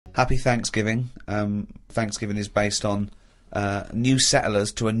Happy Thanksgiving. Thanksgiving is based on new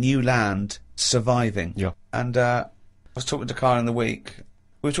settlers to a new land surviving. Yeah. And I was talking to Carl in the week.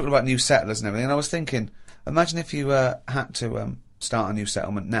 We were talking about new settlers and everything, and I was thinking, imagine if you had to start a new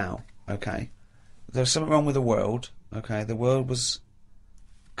settlement now, okay? There's something wrong with the world, okay? The world was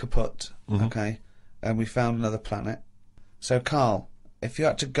kaput, okay? And we found another planet. So, Carl, if you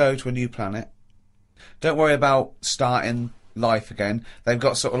had to go to a new planet, don't worry about starting life again. They've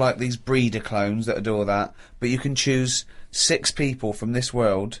got sort of like these breeder clones that do all that, but you can choose 6 people from this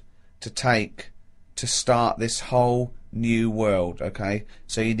world to take to start this whole new world, okay?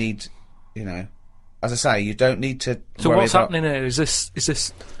 So you need, you know, as I say, you don't need to So worry what's about... happening here? Is this...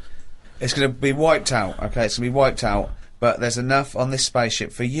 It's going to be wiped out, okay? It's going to be wiped out, but there's enough on this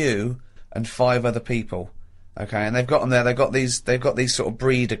spaceship for you and 5 other people, okay? And they've got them there. They've got these sort of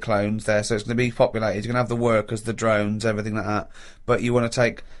breeder clones there, so it's going to be populated. You're going to have the workers, the drones, everything like that. But you want to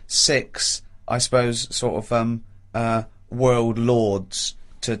take 6, I suppose, sort of world lords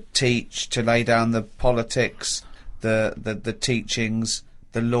to teach, to lay down the politics, the teachings,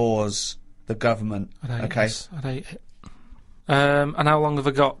 the laws, the government. I'd hate it. And how long have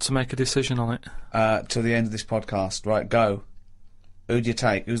I got to make a decision on it? Till the end of this podcast. Right, go. Who do you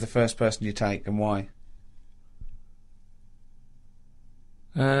take? Who's the first person you take, and why?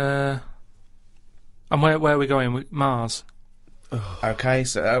 And where are we going? Mars? Okay,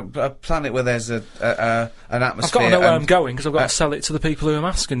 so a planet where there's an atmosphere. I've got to know where I'm going, because I've got to sell it to the people who I'm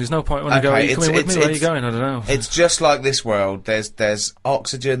asking. There's no point when I go, are you coming with me? Where are you going? I don't know. It's just like this world. There's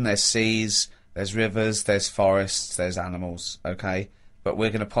oxygen, there's seas, there's rivers, there's forests, there's animals, okay? But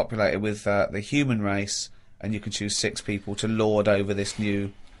we're going to populate it with the human race, and you can choose 6 people to lord over this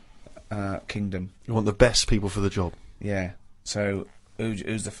new kingdom. You want the best people for the job. Yeah. So,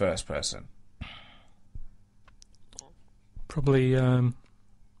 who's the first person? Probably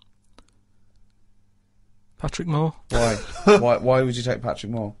Patrick Moore. Why? Why would you take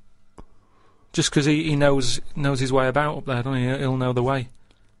Patrick Moore? Just because he knows his way about up there, doesn't he? He'll know the way.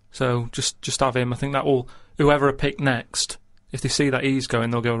 So just have him. I think that will, whoever I pick next, if they see that he's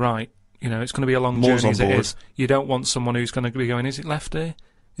going, they'll go, right, you know, it's going to be a long Moore's journey as on it board. is. You don't want someone who's going to be going, is it left here?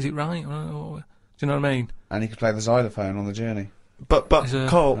 Is it right? Do you know what I mean? And he could play the xylophone on the journey. But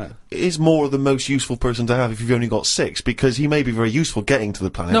Carl Right. is more the most useful person to have if you've only got 6, because he may be very useful getting to the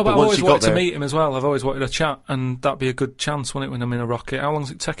planet. No, but I've once always you got wanted to there, meet him as well. I've always wanted a chat, and that'd be a good chance, wouldn't it, when I'm in a rocket? How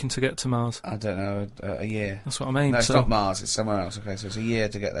long's it taking to get to Mars? I don't know, a year. That's what I mean. No, it's so, not Mars, it's somewhere else. Okay, so it's a year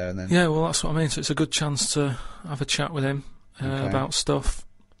to get there, and then... yeah, well, that's what I mean. So it's a good chance to have a chat with him Okay. about stuff.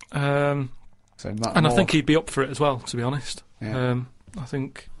 So And I think he'd be up for it as well, to be honest. Yeah. I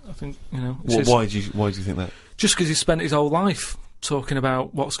think you know. why do you think that? Just because he's spent his whole life talking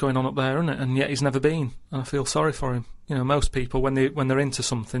about what's going on up there, isn't it? And yet he's never been. And I feel sorry for him. You know, most people when they're into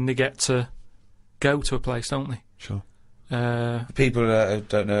something, they get to go to a place, don't they? Sure. For people who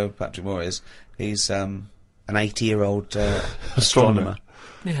don't know who Patrick Moore is, he's an 80-year-old astronomer.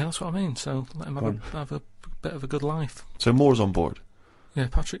 Yeah, that's what I mean. So let him have a bit of a good life. So Moore's on board. Yeah,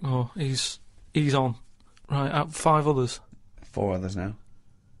 Patrick Moore. He's on. Right, out 5 others. 4 others now.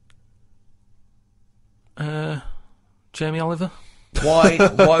 Jamie Oliver. Why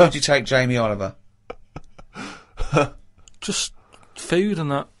would you take Jamie Oliver? Just food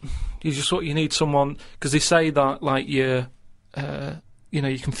and that. You need someone, because they say that like you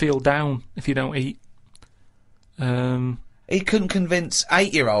can feel down if you don't eat. He couldn't convince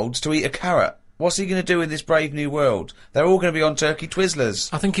 8-year-olds to eat a carrot. What's he going to do in this brave new world? They're all going to be on turkey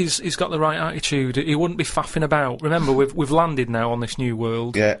Twizzlers. I think he's got the right attitude. He wouldn't be faffing about. Remember, we've landed now on this new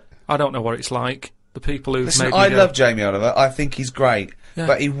world. Yeah. I don't know what it's like. The people who've Listen, made I love Jamie Oliver. I think he's great. Yeah.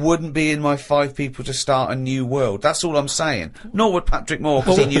 But he wouldn't be in my 5 people to start a new world. That's all I'm saying. Nor would Patrick Moore,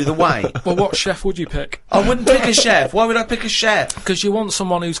 because he knew the way. Well, what chef would you pick? I wouldn't pick a chef. Why would I pick a chef? Because you want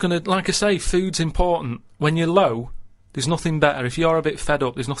someone who's going to, like I say, food's important. When you're low, there's nothing better. If you're a bit fed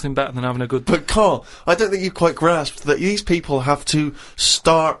up, there's nothing better than having a good... But Carl, I don't think you've quite grasped that these people have to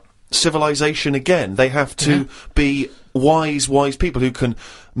start civilization again. They have to be wise people who can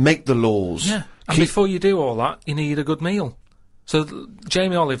make the laws. Yeah, and before you do all that, you need a good meal. So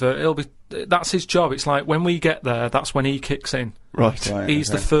Jamie Oliver, that's his job. It's like when we get there, that's when he kicks in. Right. He's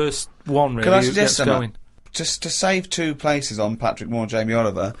the first one, really, Can I who suggest gets going. Just to save 2 places on Patrick Moore and Jamie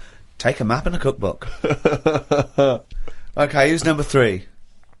Oliver, take a map and a cookbook. Okay, who's number 3?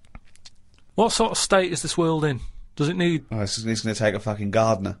 What sort of state is this world in? Does it need... Oh, he's going to take a fucking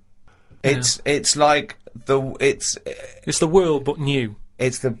gardener. It's like it's the world, but new.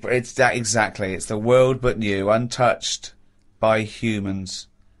 It's that exactly. It's the world, but new, untouched by humans.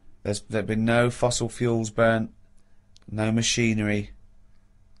 There've been no fossil fuels burnt, no machinery,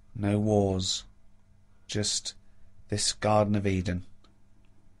 no wars, just this Garden of Eden.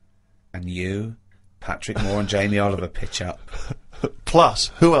 And you, Patrick Moore and Jamie Oliver pitch up.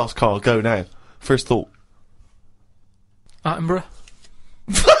 Plus, who else, Carl? Go now. First thought. Attenborough.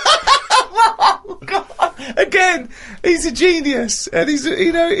 Oh, God. Again, he's a genius, and he's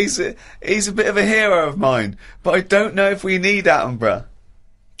a bit of a hero of mine. But I don't know if we need Attenborough.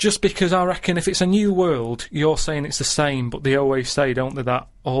 Just because I reckon if it's a new world, you're saying it's the same, but they always say, don't they, that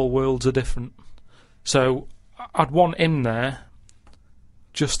all worlds are different. So I'd want him there,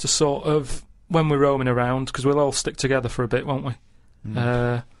 just to sort of, when we're roaming around, because we'll all stick together for a bit, won't we?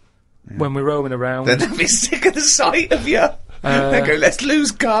 Yeah. When we're roaming around. Then they'll be sick of the sight of you. They go, let's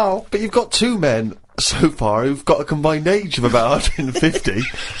lose Carl. But you've got two men so far who've got a combined age of about 150.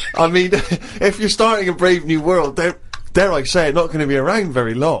 I mean, if you're starting a Brave New World, they're, dare I say, not going to be around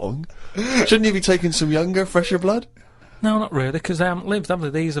very long. Shouldn't you be taking some younger, fresher blood? No, not really, because they haven't lived, have they?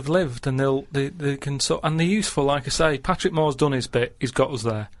 These have lived, and they can and they're useful. Like I say, Patrick Moore's done his bit. He's got us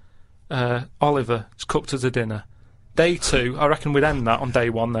there. Oliver's cooked us a dinner. Day 2, I reckon we'd end that on day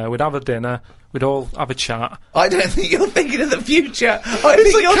 1 there. We'd have a dinner, we'd all have a chat. I don't think you're thinking of the future.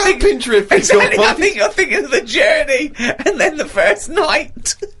 It's a camping trip. Exactly, I think you're thinking of the journey, and then the first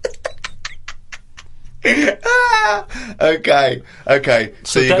night. Okay.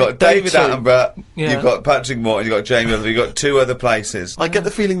 So you've got David Attenborough, you've got Patrick Moore, and you've got Jamie Oliver, you've got 2 other places. I get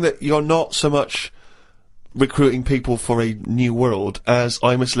the feeling that you're not so much recruiting people for a new world as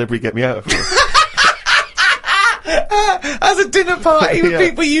I'm a Celebrity, Get Me Out of Here. As a dinner party with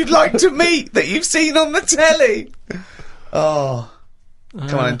people you'd like to meet that you've seen on the telly. Oh.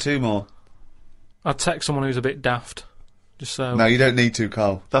 Come on, 2 more. I'd text someone who's a bit daft. Just so. No, you don't need to,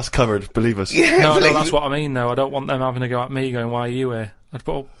 Carl. That's covered, believe us. Yeah, no, that's what I mean, though. I don't want them having a go at me going, why are you here? I'd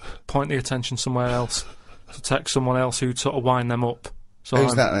point the attention somewhere else. To text someone else who'd sort of wind them up. So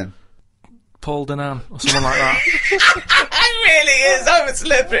who's that then? Paul Danan, or someone like that. It really is. I'm a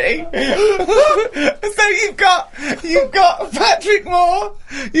celebrity. So you've got Patrick Moore,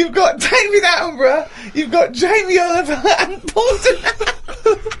 you've got David Attenborough, you've got Jamie Oliver and Paul Danan.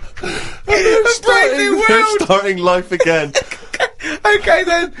 They're starting life again. Okay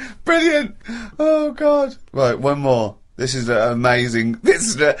then, brilliant. Oh God. Right, one more. This is amazing.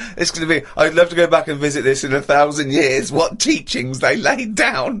 It's going to be. I'd love to go back and visit this in 1,000 years. What teachings they laid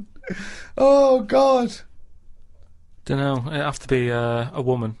down. Oh God. Don't know. It'd have to be a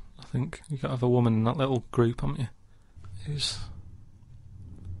woman. I think you got to have a woman in that little group, haven't you? Who's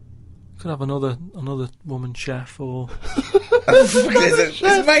could have another woman chef or. It's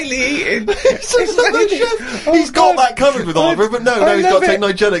mainly eating. He's got that covered with Oliver, but now he's got to take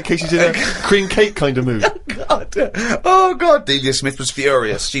Nigella in case he's in a cream cake kind of mood. Oh God. Delia Smith was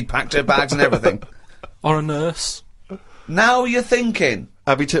furious. She packed her bags and everything. Or a nurse. Now you're thinking.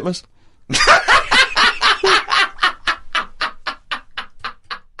 Abby Titmus?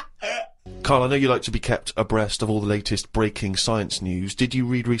 Carl, I know you like to be kept abreast of all the latest breaking science news. Did you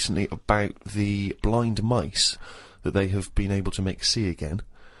read recently about the blind mice that they have been able to make see again?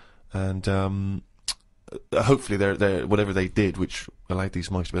 And hopefully they're whatever they did, which allowed these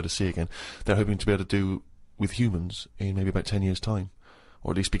mice to be able to see again, they're hoping to be able to do with humans in maybe about 10 years' time.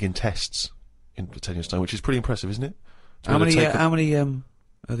 Or at least begin tests in 10 years' time, which is pretty impressive, isn't it? How many of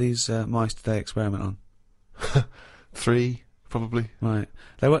these mice did they experiment on? 3, probably. Right.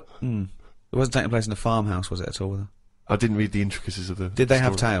 They were. It wasn't taking place in a farmhouse, was it at all? I didn't read the intricacies of the. Did they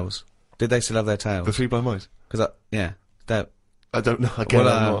have tails? Did they still have their tails? The 3 blind mice. Because I don't know. Again,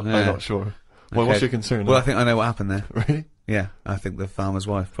 I'm not sure. Okay. Well, what's your concern? Well, I think I know what happened there. Really? Yeah, I think the farmer's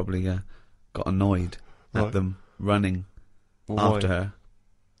wife probably got annoyed at them running after her.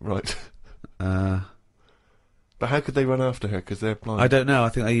 Right. But how could they run after her? Because they're blind. I don't know. I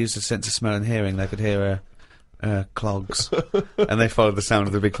think they used a sense of smell and hearing. They could hear her clogs, and they followed the sound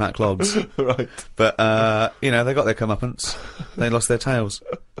of the big fat clogs. Right. But they got their comeuppance. They lost their tails,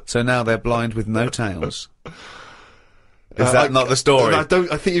 so now they're blind with no tails. Is that not the story? I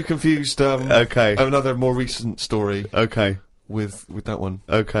think you confused. Okay. Another more recent story. Okay. With that one.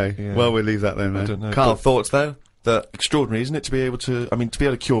 Okay. Yeah. Well, we'll leave that then. I don't know. Carl, thoughts though? That extraordinary, isn't it? To be able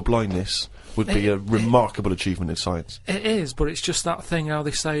to cure blindness would be a remarkable achievement in science. It is, but it's just that thing how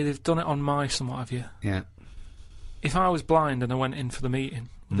they say they've done it on mice and what have you. Yeah. If I was blind and I went in for the meeting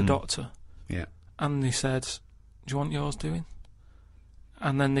with the doctor, yeah, and they said, "Do you want yours doing?"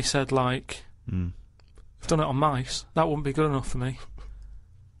 And then they said, like, "I've done it on mice. That wouldn't be good enough for me."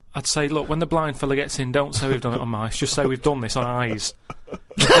 I'd say, look, when the blind fella gets in, don't say we've done it on mice. Just say we've done this on eyes.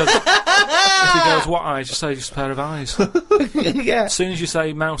 Because if he goes, what eyes? Just say just a pair of eyes. Yeah. As soon as you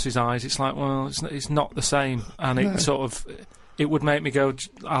say mouse's eyes, it's like, well, it's not the same, and it sort of it would make me go,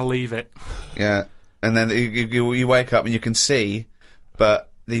 I'll leave it. Yeah, and then you wake up and you can see, but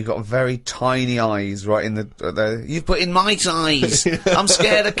you've got very tiny eyes right in the. You've put in mice eyes. I'm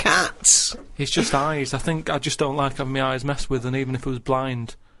scared of cats. It's just eyes. I think I just don't like having my eyes messed with, and even if it was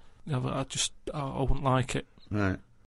blind, I wouldn't like it. Right.